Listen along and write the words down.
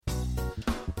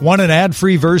Want an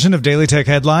ad-free version of Daily Tech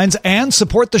Headlines and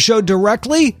support the show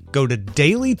directly? Go to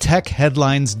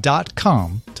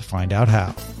dailytechheadlines.com to find out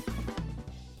how.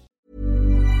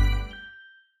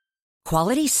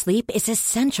 Quality sleep is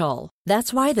essential.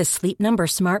 That's why the Sleep Number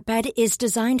Smart Bed is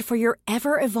designed for your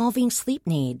ever-evolving sleep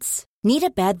needs. Need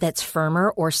a bed that's firmer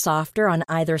or softer on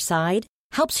either side?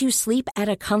 Helps you sleep at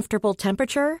a comfortable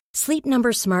temperature? Sleep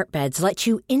Number Smart Beds let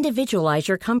you individualize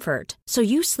your comfort, so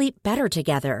you sleep better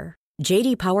together.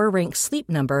 J.D. Power ranks Sleep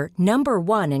Number number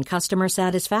 1 in customer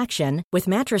satisfaction with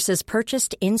mattresses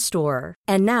purchased in-store.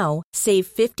 And now, save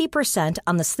 50%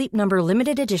 on the Sleep Number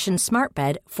Limited Edition Smart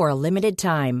Bed for a limited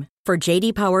time. For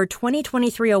J.D. Power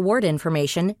 2023 award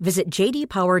information, visit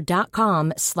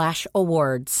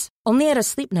jdpower.com/awards. Only at a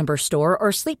Sleep Number store or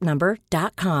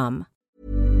sleepnumber.com.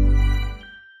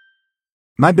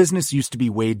 My business used to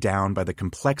be weighed down by the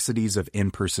complexities of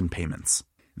in-person payments.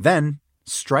 Then,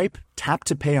 Stripe Tap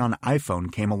to Pay on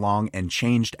iPhone came along and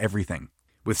changed everything.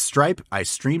 With Stripe, I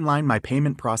streamlined my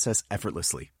payment process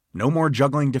effortlessly. No more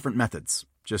juggling different methods.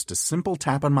 Just a simple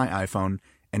tap on my iPhone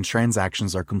and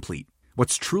transactions are complete.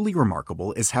 What's truly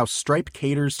remarkable is how Stripe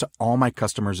caters to all my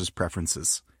customers'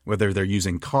 preferences. Whether they're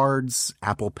using cards,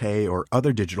 Apple Pay, or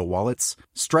other digital wallets,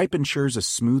 Stripe ensures a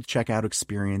smooth checkout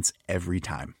experience every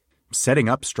time. Setting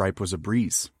up Stripe was a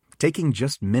breeze, taking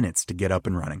just minutes to get up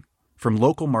and running. From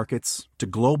local markets to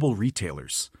global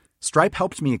retailers, Stripe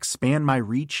helped me expand my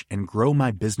reach and grow my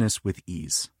business with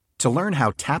ease. To learn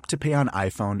how Tap to Pay on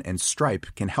iPhone and Stripe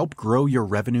can help grow your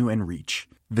revenue and reach,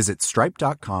 visit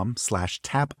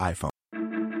stripe.com/tapiphone.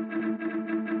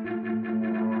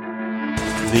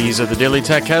 These are the Daily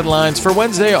Tech Headlines for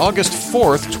Wednesday, August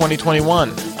 4th,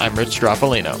 2021. I'm Rich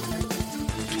Stroffolino.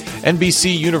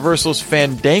 NBC Universal's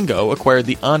Fandango acquired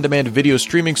the on-demand video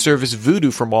streaming service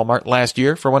Vudu from Walmart last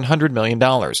year for $100 million.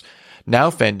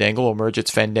 Now Fandango will merge its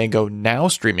Fandango Now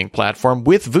streaming platform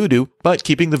with Vudu, but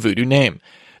keeping the Vudu name.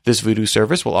 This Vudu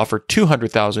service will offer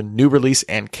 200,000 new release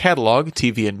and catalog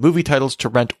TV and movie titles to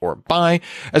rent or buy,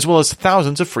 as well as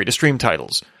thousands of free-to-stream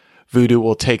titles. Vudu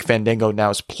will take Fandango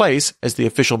Now's place as the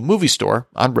official movie store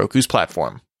on Roku's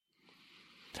platform.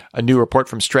 A new report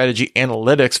from Strategy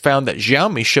Analytics found that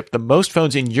Xiaomi shipped the most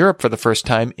phones in Europe for the first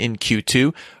time in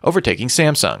Q2, overtaking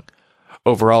Samsung.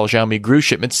 Overall, Xiaomi grew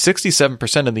shipments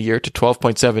 67% in the year to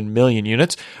 12.7 million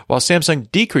units, while Samsung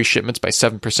decreased shipments by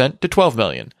 7% to 12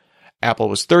 million. Apple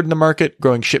was third in the market,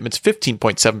 growing shipments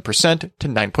 15.7% to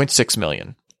 9.6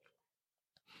 million.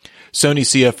 Sony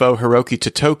CFO Hiroki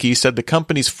Totoki said the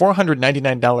company's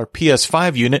 $499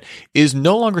 PS5 unit is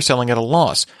no longer selling at a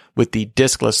loss, with the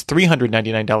discless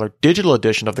 $399 digital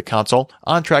edition of the console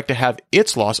on track to have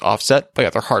its loss offset by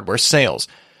other hardware sales.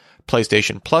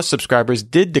 PlayStation Plus subscribers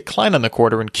did decline on the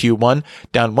quarter in Q1,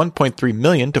 down 1.3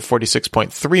 million to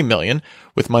 46.3 million,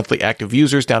 with monthly active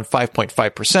users down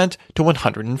 5.5% to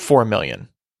 104 million.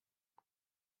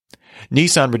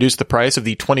 Nissan reduced the price of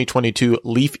the 2022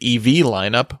 Leaf EV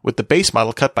lineup, with the base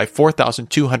model cut by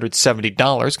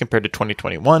 $4,270 compared to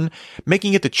 2021,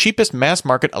 making it the cheapest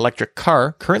mass-market electric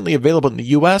car currently available in the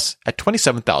U.S. at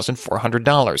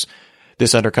 $27,400.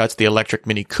 This undercuts the electric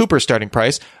Mini Cooper starting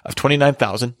price of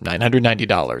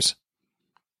 $29,990.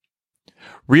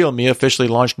 Realme officially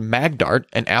launched MagDart,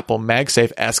 an Apple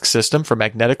MagSafe-esque system for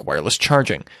magnetic wireless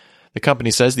charging. The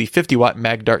company says the 50-watt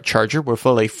MagDart charger will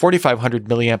fill a 4,500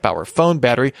 mAh phone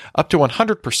battery up to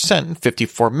 100% in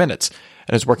 54 minutes,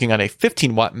 and is working on a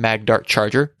 15-watt MagDart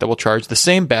charger that will charge the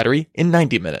same battery in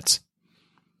 90 minutes.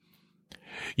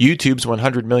 YouTube's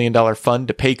 $100 million fund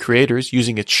to pay creators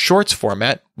using its Shorts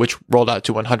format, which rolled out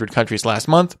to 100 countries last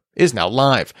month, is now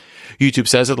live. YouTube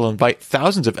says it'll invite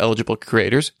thousands of eligible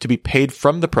creators to be paid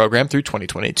from the program through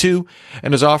 2022,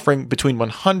 and is offering between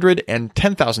 $100 and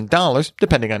 $10,000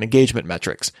 depending on engagement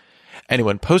metrics.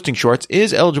 Anyone posting Shorts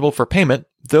is eligible for payment,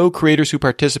 though creators who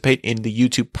participate in the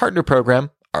YouTube Partner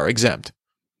Program are exempt.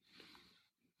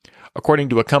 According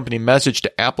to a company message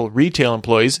to Apple retail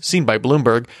employees seen by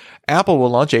Bloomberg, Apple will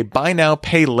launch a Buy Now,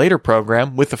 Pay Later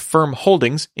program with Affirm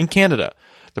Holdings in Canada.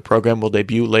 The program will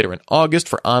debut later in August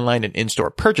for online and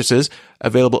in-store purchases,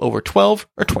 available over 12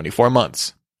 or 24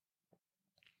 months.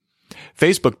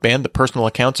 Facebook banned the personal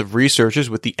accounts of researchers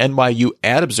with the NYU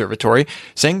Ad Observatory,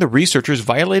 saying the researchers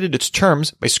violated its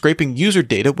terms by scraping user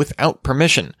data without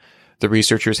permission. The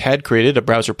researchers had created a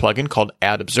browser plugin called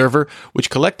Ad Observer, which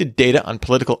collected data on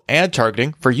political ad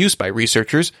targeting for use by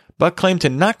researchers, but claimed to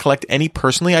not collect any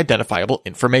personally identifiable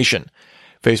information.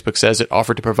 Facebook says it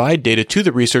offered to provide data to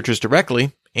the researchers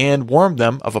directly and warned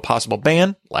them of a possible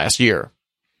ban last year.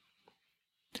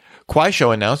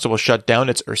 Kuaishou announced it will shut down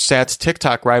its ersatz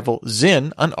TikTok rival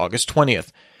Zyn on August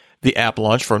 20th. The app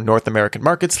launched for North American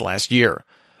markets last year.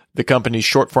 The company's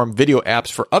short-form video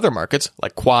apps for other markets,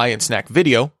 like Kwai and Snack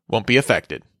Video, won't be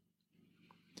affected.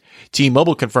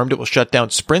 T-Mobile confirmed it will shut down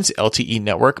Sprint's LTE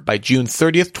network by June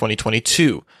 30th,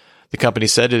 2022. The company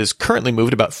said it has currently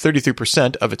moved about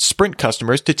 33% of its Sprint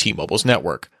customers to T-Mobile's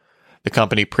network. The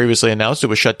company previously announced it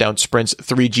would shut down Sprint's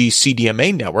 3G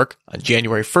CDMA network on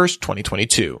January 1st,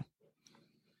 2022.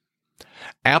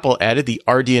 Apple added the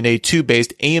RDNA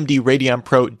 2-based AMD Radeon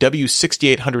Pro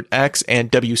W6800X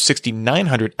and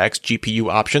W6900X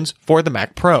GPU options for the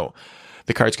Mac Pro.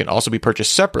 The cards can also be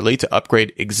purchased separately to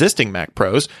upgrade existing Mac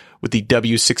Pros, with the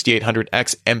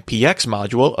W6800X MPX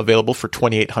module available for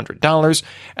 $2,800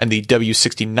 and the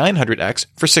W6900X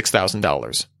for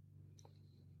 $6,000.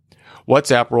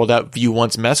 WhatsApp rolled out View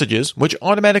Once messages, which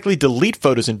automatically delete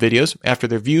photos and videos after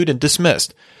they're viewed and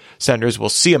dismissed. Senders will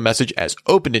see a message as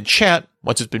opened in chat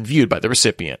once it's been viewed by the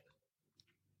recipient.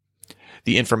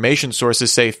 The information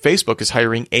sources say Facebook is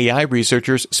hiring AI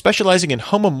researchers specializing in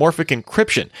homomorphic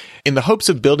encryption in the hopes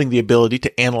of building the ability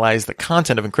to analyze the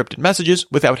content of encrypted messages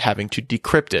without having to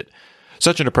decrypt it.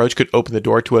 Such an approach could open the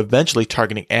door to eventually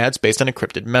targeting ads based on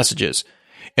encrypted messages.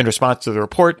 In response to the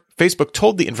report, Facebook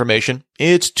told the information,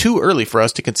 "It's too early for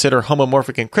us to consider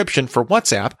homomorphic encryption for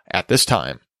WhatsApp at this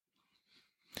time."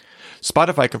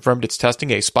 Spotify confirmed it's testing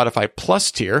a Spotify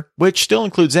Plus tier, which still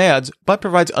includes ads, but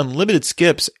provides unlimited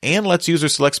skips and lets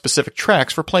users select specific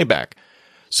tracks for playback.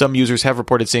 Some users have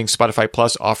reported seeing Spotify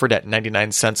Plus offered at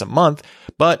 99 cents a month,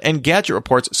 but Engadget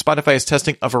reports Spotify is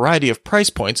testing a variety of price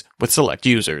points with select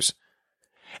users.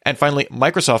 And finally,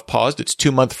 Microsoft paused its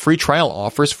 2-month free trial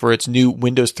offers for its new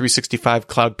Windows 365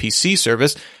 Cloud PC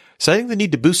service, citing the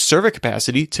need to boost server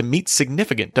capacity to meet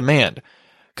significant demand.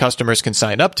 Customers can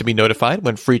sign up to be notified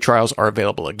when free trials are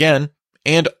available again,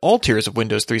 and all tiers of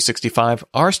Windows 365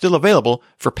 are still available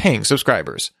for paying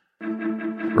subscribers.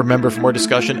 Remember, for more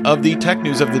discussion of the tech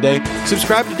news of the day,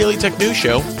 subscribe to Daily Tech News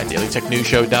Show at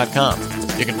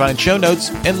dailytechnewsshow.com. You can find show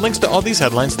notes and links to all these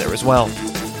headlines there as well.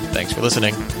 Thanks for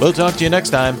listening. We'll talk to you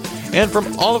next time. And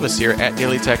from all of us here at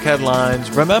Daily Tech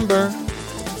Headlines, remember,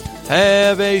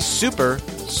 have a super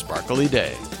sparkly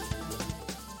day.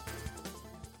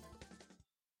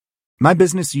 My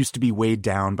business used to be weighed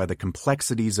down by the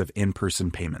complexities of in-person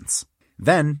payments.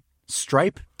 Then,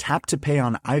 Stripe Tap to Pay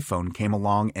on iPhone came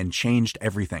along and changed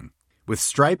everything. With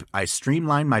Stripe, I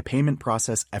streamlined my payment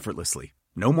process effortlessly.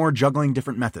 No more juggling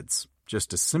different methods.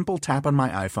 Just a simple tap on my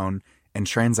iPhone and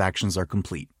transactions are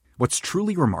complete. What's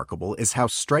truly remarkable is how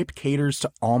Stripe caters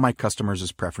to all my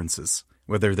customers' preferences.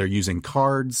 Whether they're using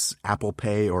cards, Apple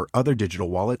Pay, or other digital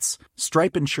wallets,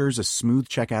 Stripe ensures a smooth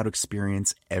checkout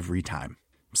experience every time.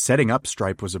 Setting up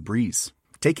Stripe was a breeze,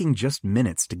 taking just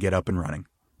minutes to get up and running.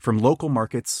 From local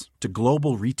markets to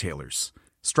global retailers,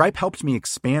 Stripe helped me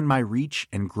expand my reach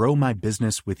and grow my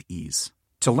business with ease.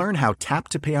 To learn how Tap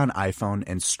to Pay on iPhone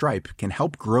and Stripe can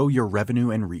help grow your revenue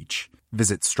and reach,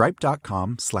 visit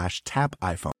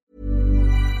stripe.com/tapiphone.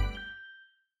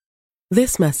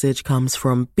 This message comes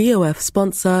from BOF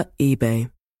sponsor eBay.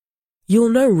 You'll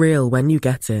know real when you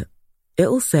get it.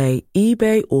 It'll say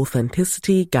eBay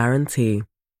Authenticity Guarantee.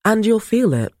 And you'll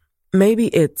feel it. Maybe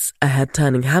it's a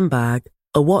head-turning handbag,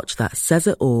 a watch that says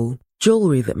it all,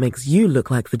 jewelry that makes you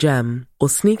look like the gem, or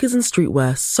sneakers and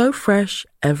streetwear so fresh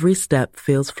every step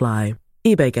feels fly.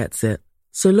 eBay gets it.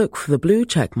 So look for the blue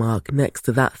check mark next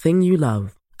to that thing you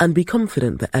love and be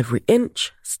confident that every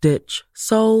inch, stitch,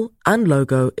 sole, and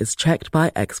logo is checked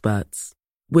by experts.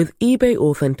 With eBay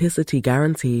Authenticity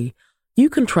Guarantee, you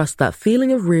can trust that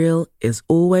feeling of real is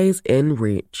always in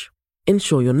reach.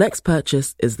 Ensure your next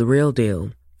purchase is the real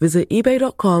deal. Visit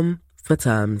eBay.com for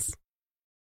terms.